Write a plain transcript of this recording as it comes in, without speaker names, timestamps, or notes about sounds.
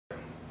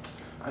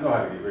I know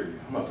how to get rid of you.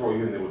 I'm gonna throw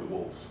you in there with the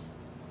wolves.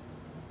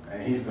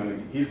 And he's gonna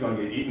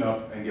get eaten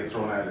up and get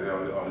thrown out of there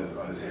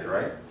on his head,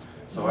 right?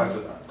 So I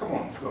said, come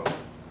on, let's go.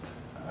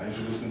 I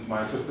introduced him to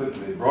my assistant,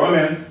 they brought him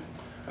in,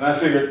 and I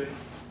figured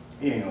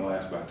he ain't gonna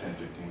last about 10,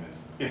 15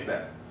 minutes, if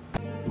that.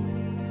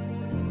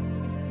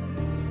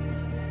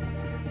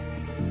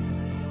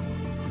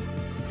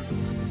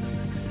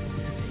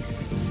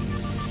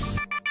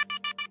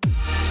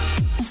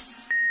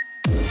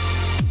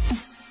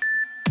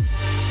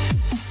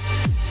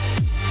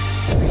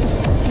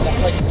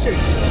 Like,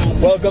 seriously.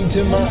 Welcome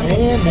to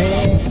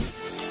Miami.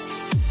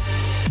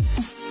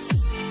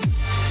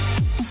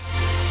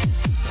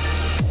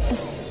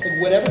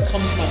 Whatever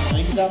comes to my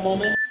mind at that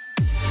moment.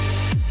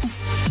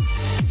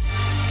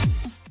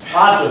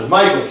 Awesome.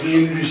 Michael, can you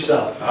introduce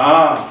yourself?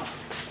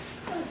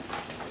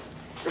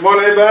 Good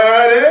morning,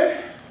 everybody.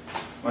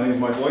 My name is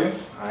Mike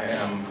Williams. I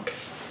am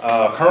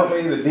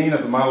currently the Dean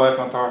of the My Life,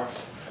 My Power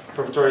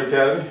Preparatory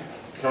Academy,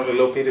 currently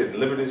located in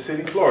Liberty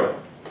City, Florida.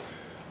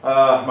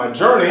 My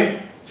journey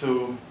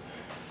to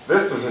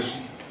this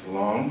position is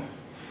long,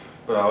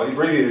 but I'll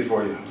abbreviate it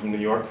for you. I'm from New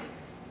York,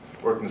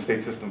 worked in the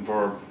state system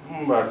for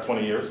about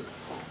 20 years.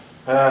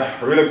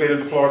 Relocated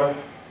to Florida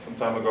some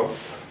time ago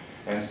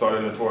and started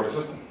in the Florida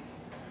system.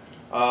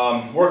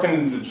 Working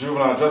in the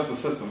juvenile justice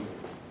system,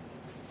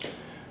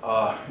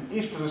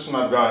 each position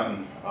I've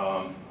gotten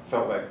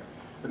felt like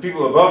the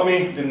people above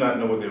me did not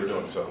know what they were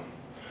doing. So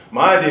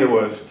my idea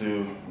was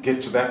to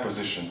get to that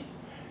position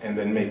and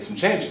then make some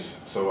changes.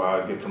 So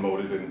I'd get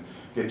promoted and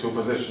get to a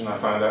position. I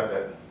found out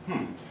that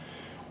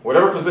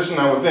whatever position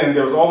I was in,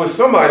 there was always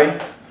somebody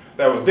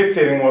that was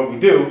dictating what we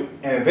do,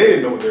 and they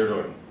didn't know what they were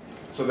doing.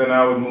 So then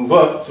I would move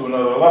up to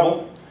another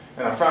level,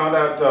 and I found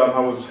out I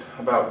was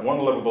about one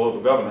level below the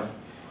governor,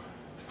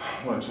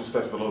 1 or 2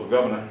 steps below the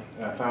governor,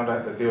 and I found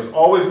out that there was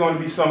always going to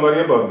be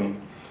somebody above me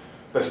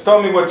that's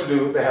telling me what to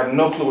do. They have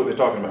no clue what they're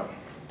talking about,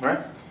 right?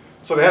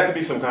 So there had to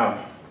be some kind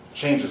of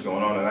changes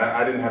going on, and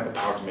I didn't have the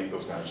power to make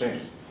those kind of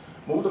changes.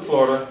 Moved to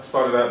Florida,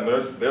 started out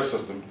in their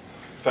system,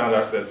 found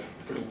out that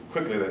pretty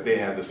quickly that they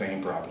had the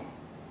same problem,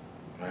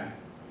 right?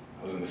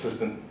 I was an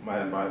assistant,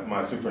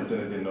 my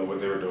superintendent didn't know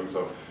what they were doing,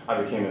 so I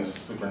became a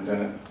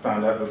superintendent,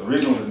 found out that the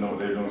regional didn't know what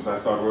they were doing, so I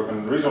started working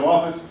in the regional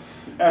office.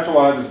 After a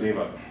while, I just gave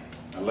up.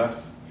 I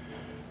left,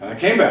 and I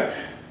came back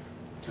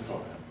to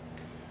Florida.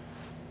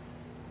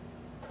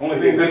 Only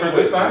thing different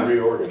this time,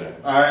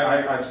 reorganized.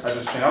 I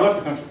just changed. I left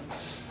the country,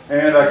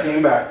 and I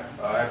came back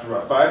after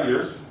about 5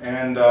 years,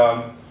 and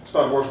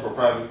started working for a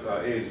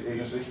private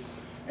agency,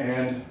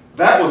 and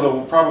that was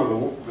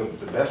probably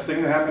the best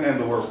thing that happened and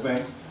the worst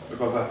thing,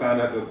 because I found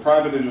out that the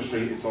private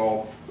industry, it's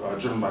all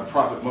driven by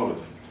profit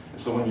motives. And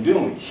so when you're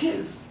dealing with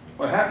kids,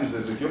 what happens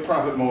is if your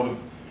profit motive,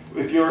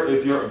 if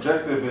your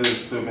objective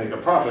is to make a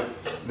profit,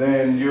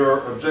 then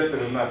your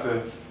objective is not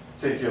to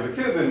take care of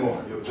the kids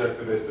anymore. Your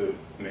objective is to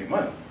make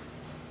money.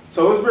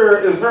 So it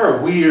was a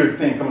very weird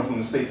thing coming from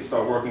the state to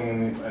start working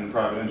in the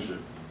private industry.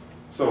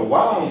 So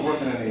while I was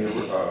working in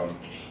the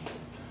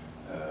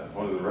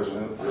one of the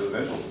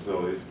residential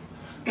facilities,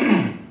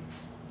 I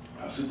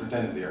was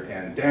superintendent there,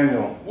 and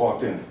Daniel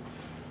walked in.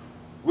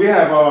 We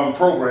have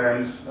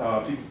programs,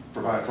 people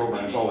provide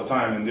programs all the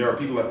time, and there are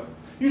people that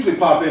usually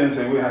pop in and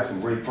say, we have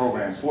some great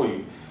programs for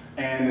you.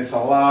 And it's a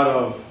lot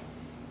of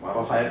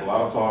hype, a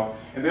lot of talk,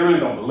 and they really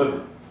don't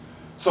deliver.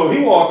 So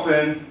he walks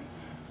in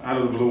out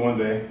of the blue one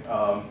day,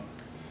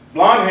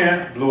 blonde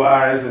hair, blue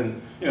eyes,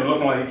 and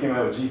looking like he came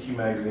out of GQ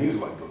magazine. He was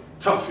like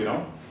tough,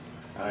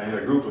 I had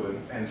a group with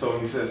him, and so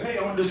he says, hey,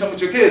 I want to do something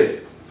with your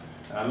kids.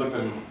 And I looked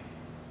at him,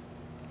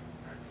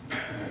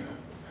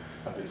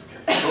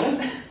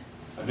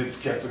 a bit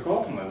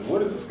skeptical. I'm like,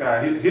 what is this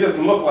guy? He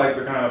doesn't look like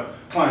the kind of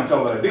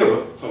clientele that I deal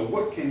with, so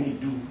what can he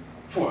do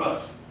for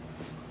us?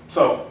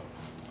 So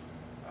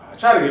I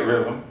tried to get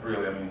rid of him,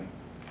 really. I mean,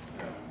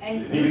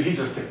 and he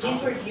just kept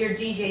talking. These were your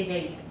DJJ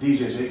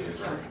kids. DJJ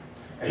kids, right.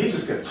 And he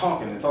just kept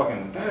talking and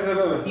talking.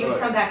 You've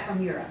come back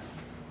from Europe.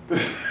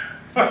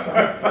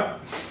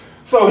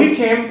 So he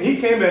came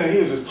in and he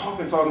was just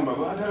talking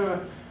about,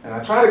 and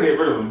I tried to get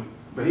rid of him,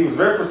 but he was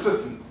very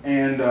persistent.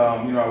 And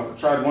I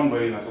tried one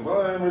way, and I said,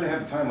 well, I don't really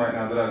have the time right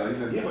now. He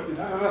said, yeah, but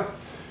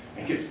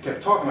and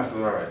kept talking. I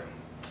said, all right,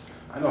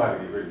 I know how to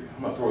get rid of you.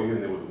 I'm gonna throw you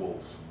in there with the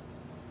wolves,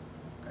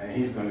 and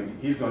he's gonna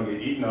get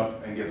eaten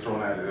up and get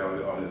thrown out of there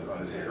on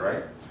his head,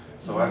 right?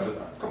 So I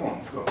said, come on,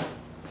 let's go.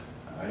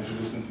 I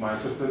introduced him to my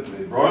assistant.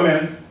 They brought him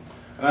in,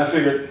 and I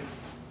figured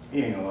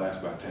he ain't gonna last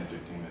about 10,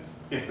 15 minutes,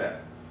 if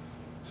that.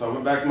 So I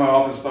went back to my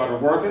office,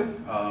 started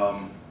working.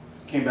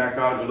 Came back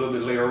out a little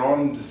bit later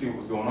on to see what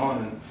was going on,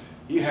 and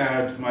he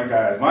had my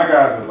guys. My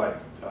guys are like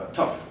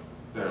tough.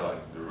 They're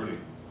really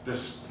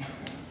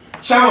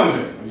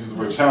challenging. I use the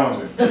word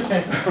challenging.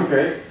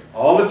 Okay,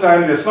 all the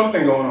time there's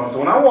something going on. So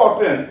when I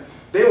walked in,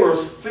 they were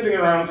sitting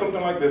around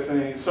something like this in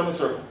a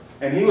semicircle,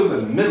 and he was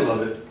in the middle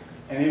of it,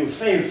 and he was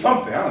saying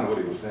something. I don't know what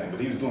he was saying, but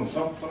he was doing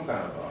some kind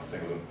of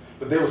thing with them.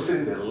 But they were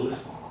sitting there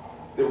listening.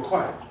 They were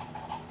quiet.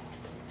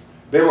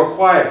 They were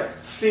quiet,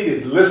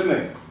 seated,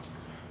 listening.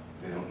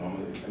 They don't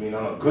normally. I mean,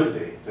 on a good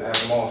day, to have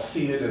them all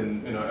seated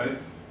and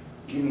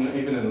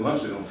Even in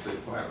lunch, they don't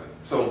sit quietly.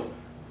 So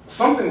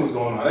something was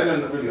going on. I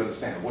didn't really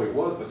understand what it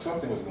was, but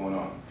something was going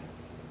on.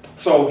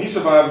 So he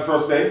survived the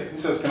first day. He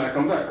says, "Can I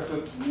come back?" I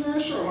said, "Yeah,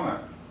 sure, why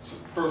not?" So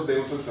first day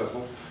was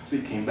successful. So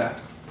he came back,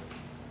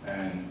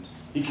 and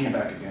he came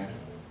back again,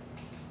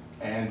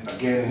 and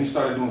again. He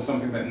started doing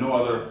something that no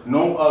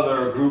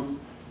other group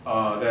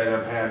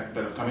that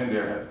have come in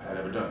there had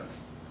ever done.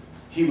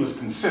 He was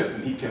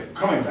consistent. He kept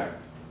coming back,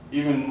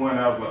 even when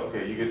I was like,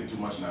 "Okay, you're getting too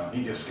much now."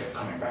 He just kept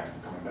coming back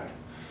and coming back,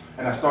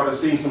 and I started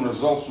seeing some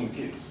results from the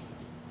kids.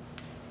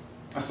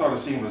 I started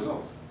seeing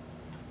results.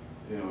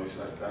 You know,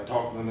 I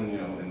talked to them,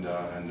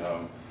 and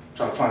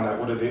try to find out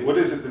what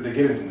is it that they're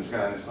getting from this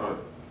guy, and they started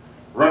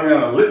running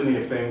down a litany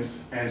of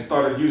things and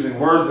started using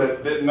words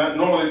that not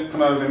normally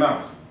come out of their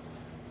mouths.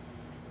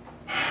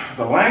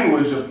 The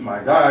language of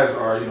my guys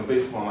are,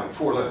 based upon like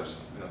 4 letters.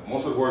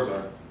 Most of the words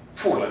are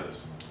 4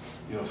 letters.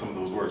 Some of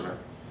those words, right?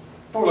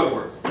 4-letter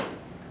words.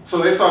 So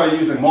they started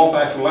using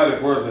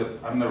multisyllabic words that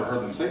I've never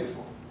heard them say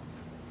before.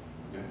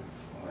 Okay?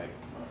 Like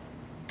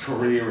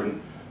career and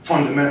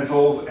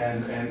fundamentals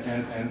and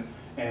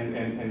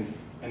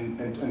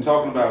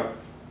talking about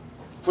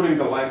putting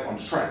the life on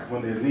track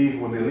when they leave,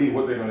 what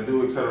they're going to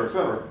do, et cetera, et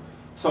cetera.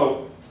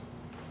 So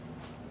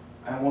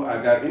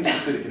I got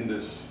interested in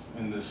this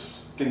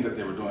thing that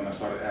they were doing. I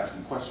started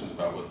asking questions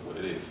about what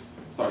it is.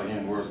 Started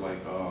hearing words like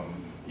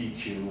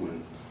EQ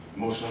and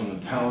emotional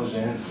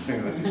intelligence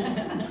and things like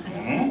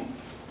that.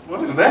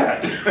 What is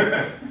that?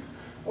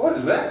 What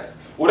is that?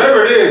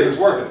 Whatever it is, it's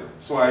working.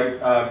 So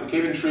I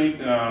became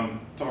intrigued and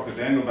talked to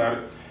Daniel about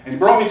it.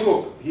 And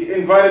he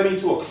invited me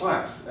to a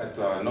class at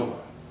Nova.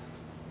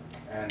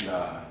 And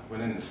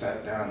went in and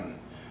sat down, and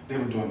they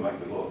were doing like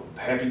the little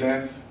happy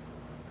dance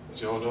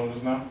that y'all doing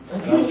just now.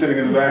 And I was sitting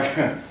in the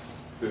back,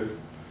 this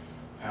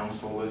hands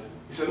folded.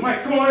 He said,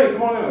 "Mike, come on in,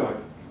 come on in." I was like,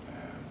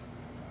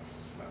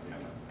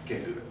 I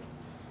can't do that.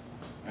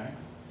 Right?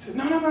 He said,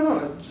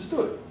 no, just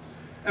do it.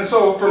 And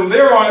so from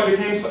there on,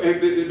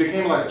 it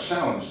became like a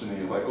challenge to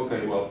me. Like,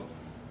 okay, well,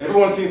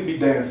 everyone seems to be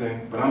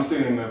dancing, but I'm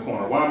sitting in the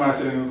corner. Why am I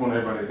sitting in the corner?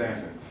 Everybody's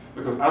dancing.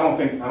 Because I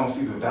don't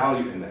see the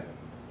value in that.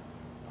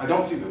 I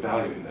don't see the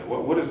value in that.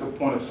 What is the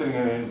point of sitting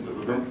in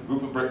a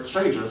group of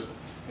strangers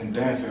and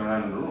dancing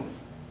around in the room?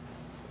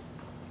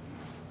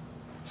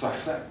 So I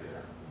sat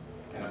there,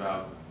 and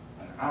about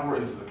an hour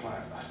into the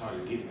class, I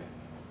started getting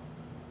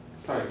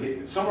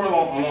it. Somewhere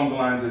along the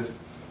lines is,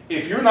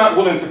 if you're not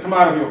willing to come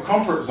out of your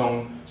comfort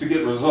zone to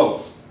get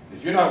results,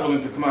 if you're not willing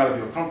to come out of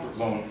your comfort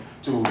zone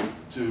to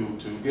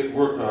get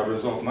work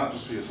results, not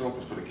just for yourself,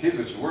 but for the kids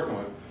that you're working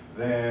with,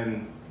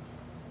 then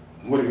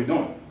what are we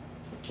doing?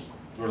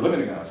 We're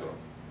limiting ourselves.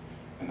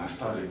 And I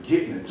started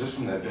getting it just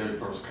from that very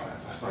first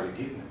class. I started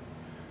getting it.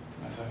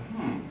 And I said,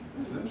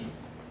 this is interesting.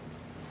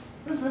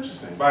 This is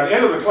interesting. By the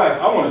end of the class,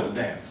 I wanted to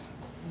dance.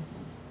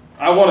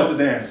 I wanted to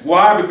dance.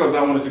 Why? Because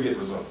I wanted to get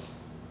results.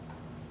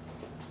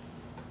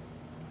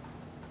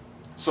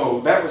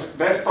 So that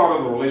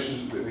started the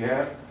relationship that we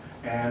had,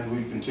 and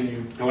we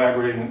continued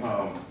collaborating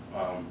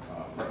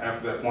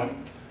after that point.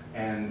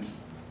 And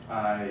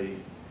I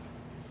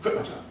quit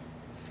my job.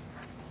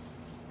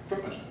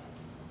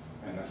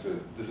 And I said,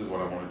 this is what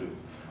I want to do.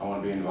 I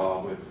want to be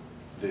involved with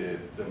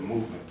the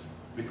movement,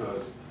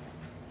 because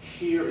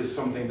here is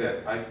something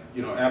that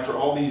after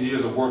all these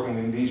years of working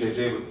in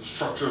DJJ with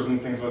structures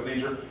and things of that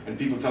nature, and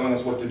people telling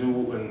us what to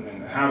do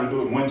and how to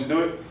do it and when to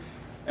do it,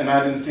 and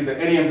I didn't see that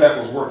any of that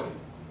was working.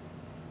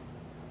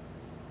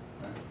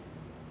 Right?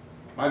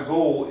 My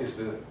goal is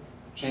to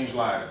change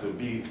lives, to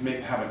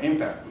have an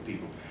impact with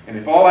people. And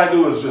if all I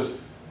do is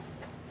just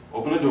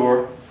open a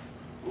door,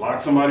 lock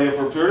somebody up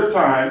for a period of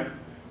time,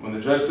 when the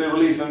judge say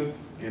release them,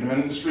 get them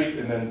in the street,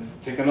 and then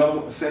take another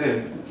one, set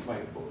in, it's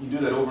like, you do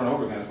that over and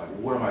over again, it's like,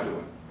 what am I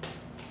doing?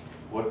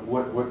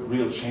 What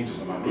real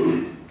changes am I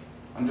making?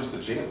 I'm just a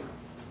jailer.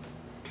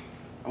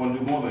 I want to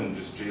do more than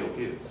just jail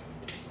kids.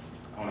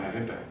 I want to have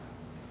impact,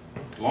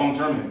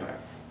 long-term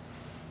impact.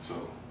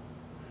 So,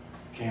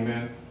 came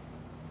in,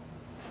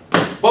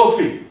 both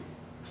feet,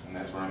 and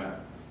that's where I'm at.